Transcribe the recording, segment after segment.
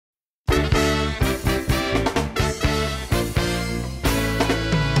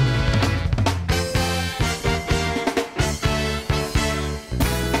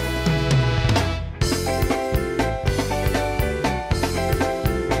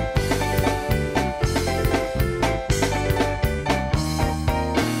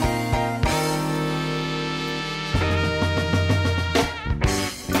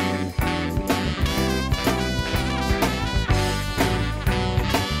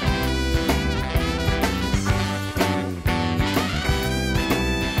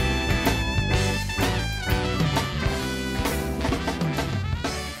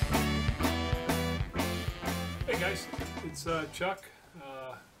up, Chuck?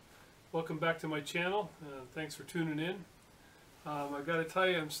 Welcome back to my channel. Thanks for tuning in. I've got to tell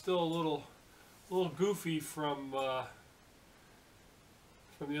you, I'm still a little goofy from the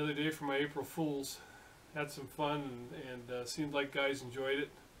other day for my April Fools. Had some fun and seemed like guys enjoyed it.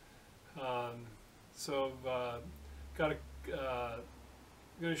 So got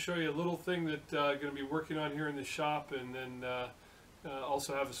going to show you a little thing that I'm going to be working on here in the shop, and then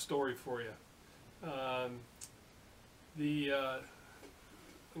also have a story for you. I'm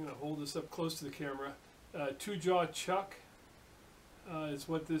going to hold this up close to the camera. Two-jaw chuck is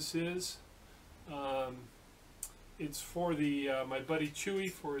what this is. It's for my buddy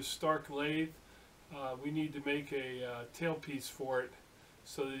Chewy for his Stark lathe. We need to make a tailpiece for it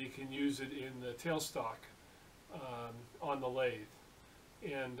so that he can use it in the tailstock on the lathe.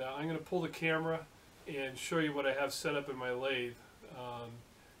 And I'm going to pull the camera and show you what I have set up in my lathe,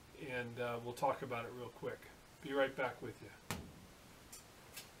 and we'll talk about it real quick. Be right back with you.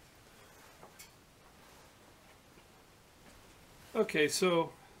 Okay,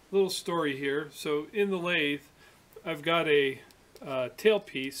 so little story here. So in the lathe, I've got a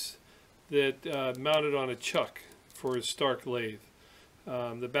tailpiece that mounted on a chuck for his Stark lathe,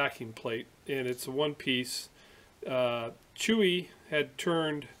 the backing plate, and it's a one piece. Chewy had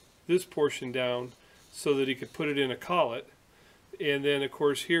turned this portion down so that he could put it in a collet, and then of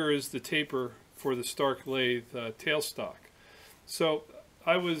course here is the taper for the Stark lathe tailstock. So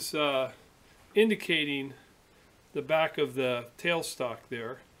I was indicating the back of the tailstock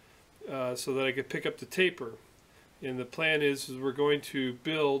there so that I could pick up the taper, and the plan is we're going to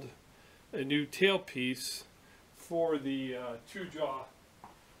build a new tailpiece for the two-jaw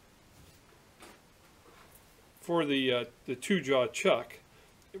the two-jaw chuck.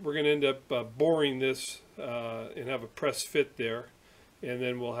 We're going to end up boring this and have a press fit there, and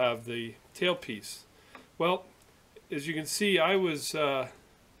then we'll have the tailpiece. Well, as you can see, I was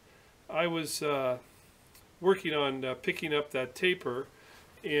working on picking up that taper,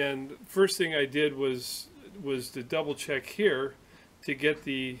 and first thing I did was to double check here to get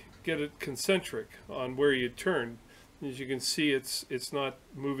it concentric on where you turned. As you can see, it's not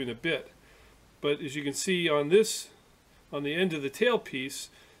moving a bit. But as you can see on the end of the tailpiece,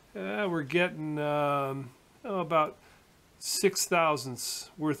 we're getting about 6 thousandths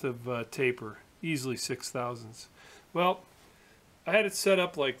worth of taper, easily 6 thousandths. Well, I had it set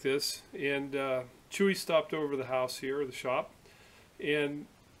up like this, and Chewy stopped over the house here, or the shop, and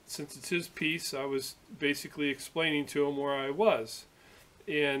since it's his piece, I was basically explaining to him where I was.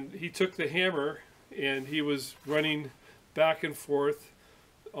 And he took the hammer and he was running back and forth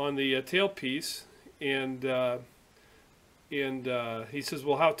on the tailpiece, and he says,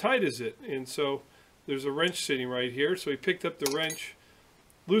 well, how tight is it? And so there's a wrench sitting right here, so he picked up the wrench,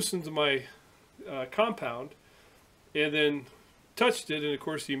 loosened my compound, and then touched it, and of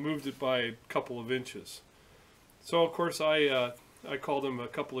course he moved it by a couple of inches. So of course I called him a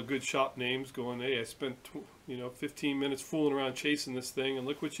couple of good shop names, going, hey, I spent 15 minutes fooling around chasing this thing, and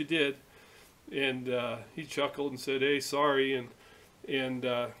look what you did. And he chuckled and said, hey, sorry, and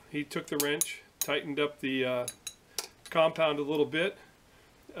he took the wrench, tightened up the compound a little bit,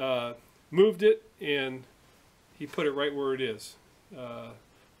 moved it, and he put it right where it is.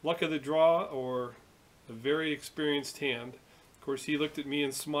 Luck of the draw, or a very experienced hand. Of course, he looked at me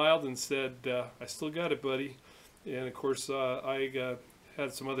and smiled and said, I still got it, buddy. And of course, I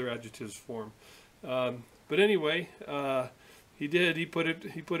had some other adjectives for him. But anyway, he did. He put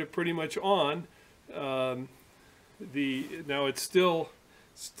it pretty much on. Now it still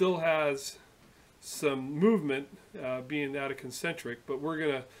has some movement, being out of concentric, but we're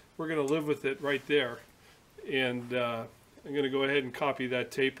gonna live with it right there. And I'm gonna go ahead and copy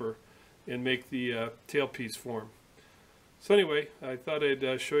that taper and make the tailpiece for him. So anyway, I thought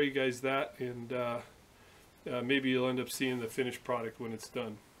I'd show you guys that, and maybe you'll end up seeing the finished product when it's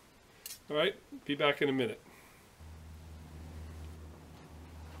done. Alright, be back in a minute.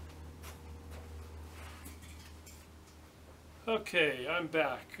 Okay, I'm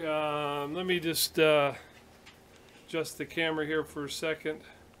back. Let me just adjust the camera here for a second.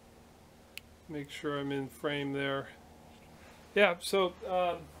 Make sure I'm in frame there. Yeah, so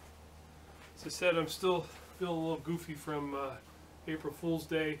as I said, I'm still feeling a little goofy from April Fool's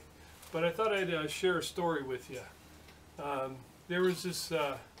Day, but I thought I'd share a story with you. There was this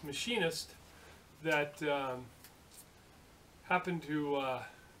machinist that happened to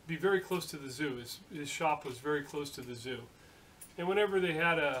be very close to the zoo. His shop was very close to the zoo, and whenever they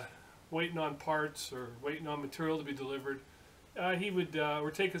had waiting on parts or waiting on material to be delivered, he would or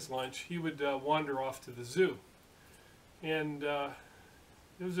take his lunch. He would wander off to the zoo, and it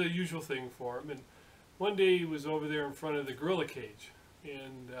was a usual thing for him. And one day he was over there in front of the gorilla cage,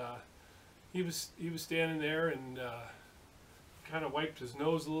 and he was standing there and kind of wiped his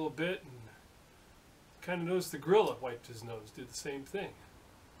nose a little bit, and kind of noticed the gorilla wiped his nose, did the same thing.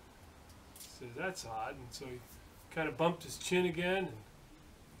 So that's odd, and so he kind of bumped his chin again,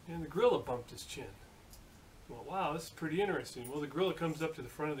 and the gorilla bumped his chin. Well, wow, this is pretty interesting. Well, the gorilla comes up to the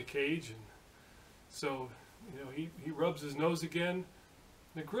front of the cage, and so he rubs his nose again.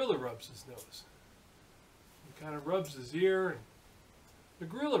 The gorilla rubs his nose. He kind of rubs his ear, and the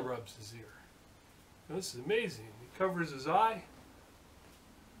gorilla rubs his ear. Now, this is amazing. He covers his eye.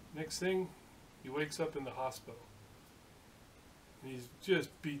 Next thing, he wakes up in the hospital. And he's just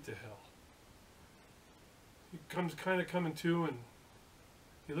beat to hell. He comes coming to, and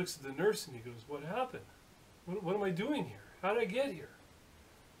he looks at the nurse and he goes, "What happened? What am I doing here? How did I get here?"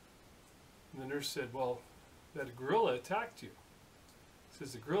 And the nurse said, "Well, that gorilla attacked you." He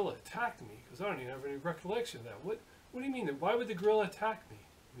says, "The gorilla attacked me?" He goes, "I don't even have any recollection of that. What do you mean? Why would the gorilla attack me?"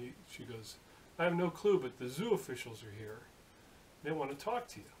 And she goes, "I have no clue, but the zoo officials are here. They want to talk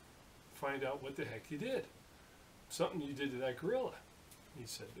to you. Find out what the heck you did. Something you did to that gorilla." He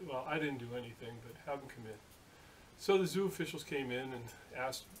said, "Well, I didn't do anything, but have them come in." So the zoo officials came in and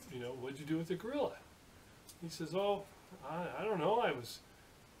asked, "What'd you do with the gorilla?" He says, "Oh, I don't know. I was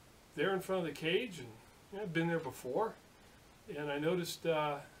there in front of the cage, and I've been there before, and I noticed,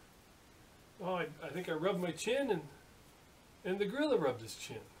 I think I rubbed my chin, and the gorilla rubbed his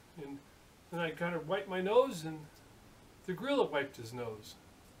chin, and I kind of wiped my nose, and the gorilla wiped his nose."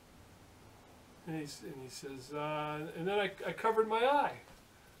 And he says, "And then I covered my eye."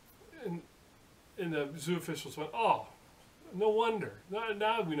 And the zoo officials went, "Oh, no wonder.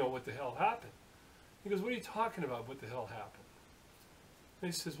 Now we know what the hell happened." He goes, "What are you talking about? What the hell happened?"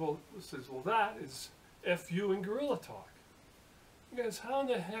 And he says, well, that is F-U in gorilla talk." He goes, "How in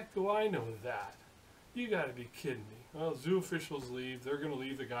the heck do I know that? You got to be kidding me." Well, zoo officials leave. They're going to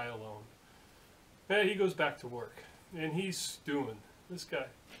leave the guy alone. And he goes back to work, and he's stewing. This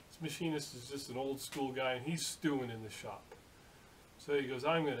machinist is just an old school guy, and he's stewing in the shop. So he goes,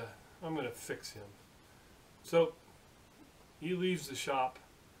 I'm gonna fix him." So he leaves the shop,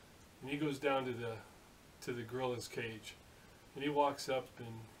 and he goes down to the gorilla's cage, and he walks up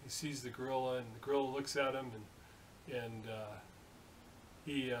and he sees the gorilla, and the gorilla looks at him, and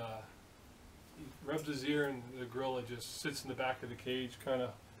he rubs his ear, and the gorilla just sits in the back of the cage, kind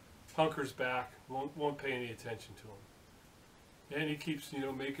of hunkers back, won't pay any attention to him. And he keeps,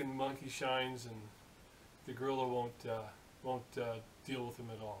 making monkey shines, and the gorilla won't deal with him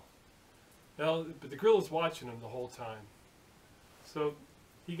at all. Well, but the gorilla's watching him the whole time. So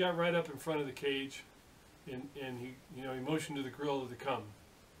he got right up in front of the cage, and he motioned to the gorilla to come.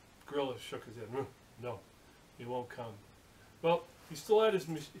 The gorilla shook his head. "No, he won't come." Well, he still had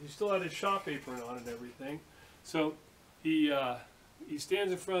his shop apron on and everything. So he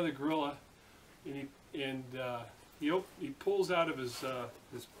stands in front of the gorilla, and he pulls out of his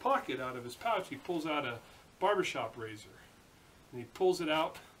pocket, out of his pouch, he pulls out a barbershop razor. And he pulls it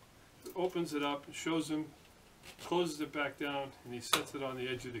out, opens it up, shows him, closes it back down, and he sets it on the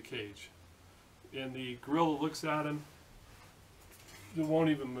edge of the cage. And the gorilla looks at him, he won't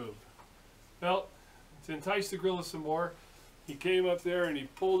even move. Well, to entice the gorilla some more, he came up there and he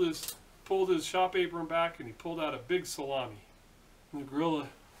pulled his shop apron back, and he pulled out a big salami. And the gorilla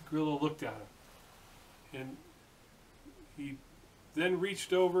looked at him. And he then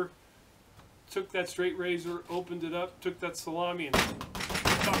reached over, took that straight razor, opened it up, took that salami, and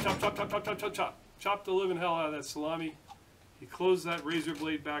chopped the living hell out of that salami. He closed that razor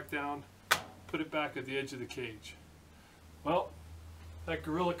blade back down, put it back at the edge of the cage. Well, that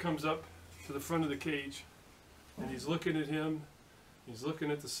gorilla comes up to the front of the cage, and he's looking at him, he's looking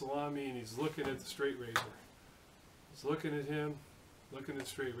at the salami, and he's looking at the straight razor. He's looking at him, looking at the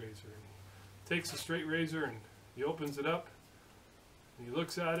straight razor. And he takes the straight razor and he opens it up, and he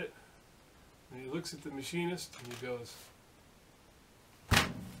looks at it, and he looks at the machinist, and he goes,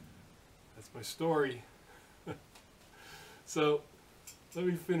 "That's my story." So let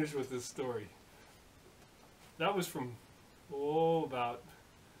me finish with this story. That was from, about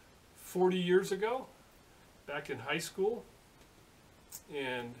 40 years ago, back in high school.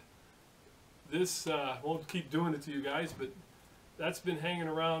 And this, won't keep doing it to you guys, but that's been hanging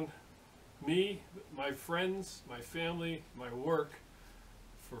around me, my friends, my family, my work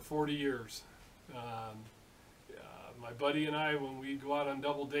for 40 years. My buddy and I, when we'd go out on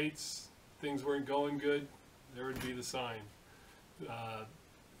double dates, things weren't going good, there would be the sign.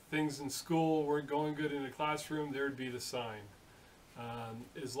 Things in school weren't going good in the classroom, there would be the sign.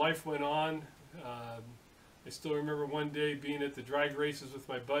 As life went on, I still remember one day being at the drag races with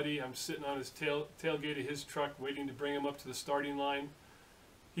my buddy. I'm sitting on his tailgate of his truck waiting to bring him up to the starting line.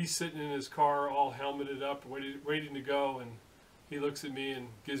 He's sitting in his car all helmeted up, waiting to go, and he looks at me and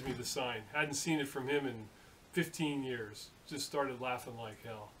gives me the sign. Hadn't seen it from him in 15 years. Just started laughing like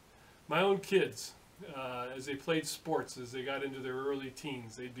hell. My own kids, as they played sports, as they got into their early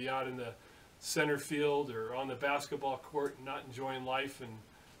teens, they'd be out in the center field or on the basketball court not enjoying life, and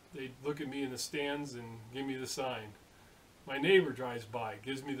they'd look at me in the stands and give me the sign. My neighbor drives by,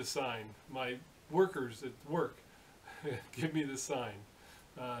 gives me the sign. My workers at work give me the sign.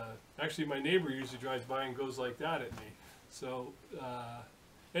 Actually, my neighbor usually drives by and goes like that at me. So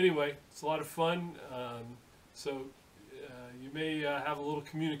anyway, it's a lot of fun. You may have a little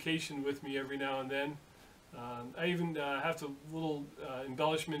communication with me every now and then. I even have a little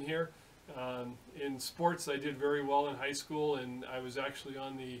embellishment here. In sports, I did very well in high school, and I was actually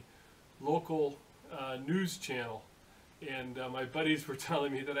on the local news channel. And my buddies were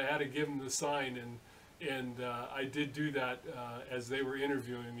telling me that I had to give them the sign, and I did do that as they were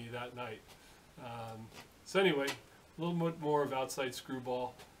interviewing me that night. So anyway, a little bit more of Outside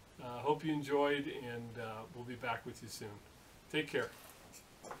Screwball. Hope you enjoyed, and we'll be back with you soon. Take care.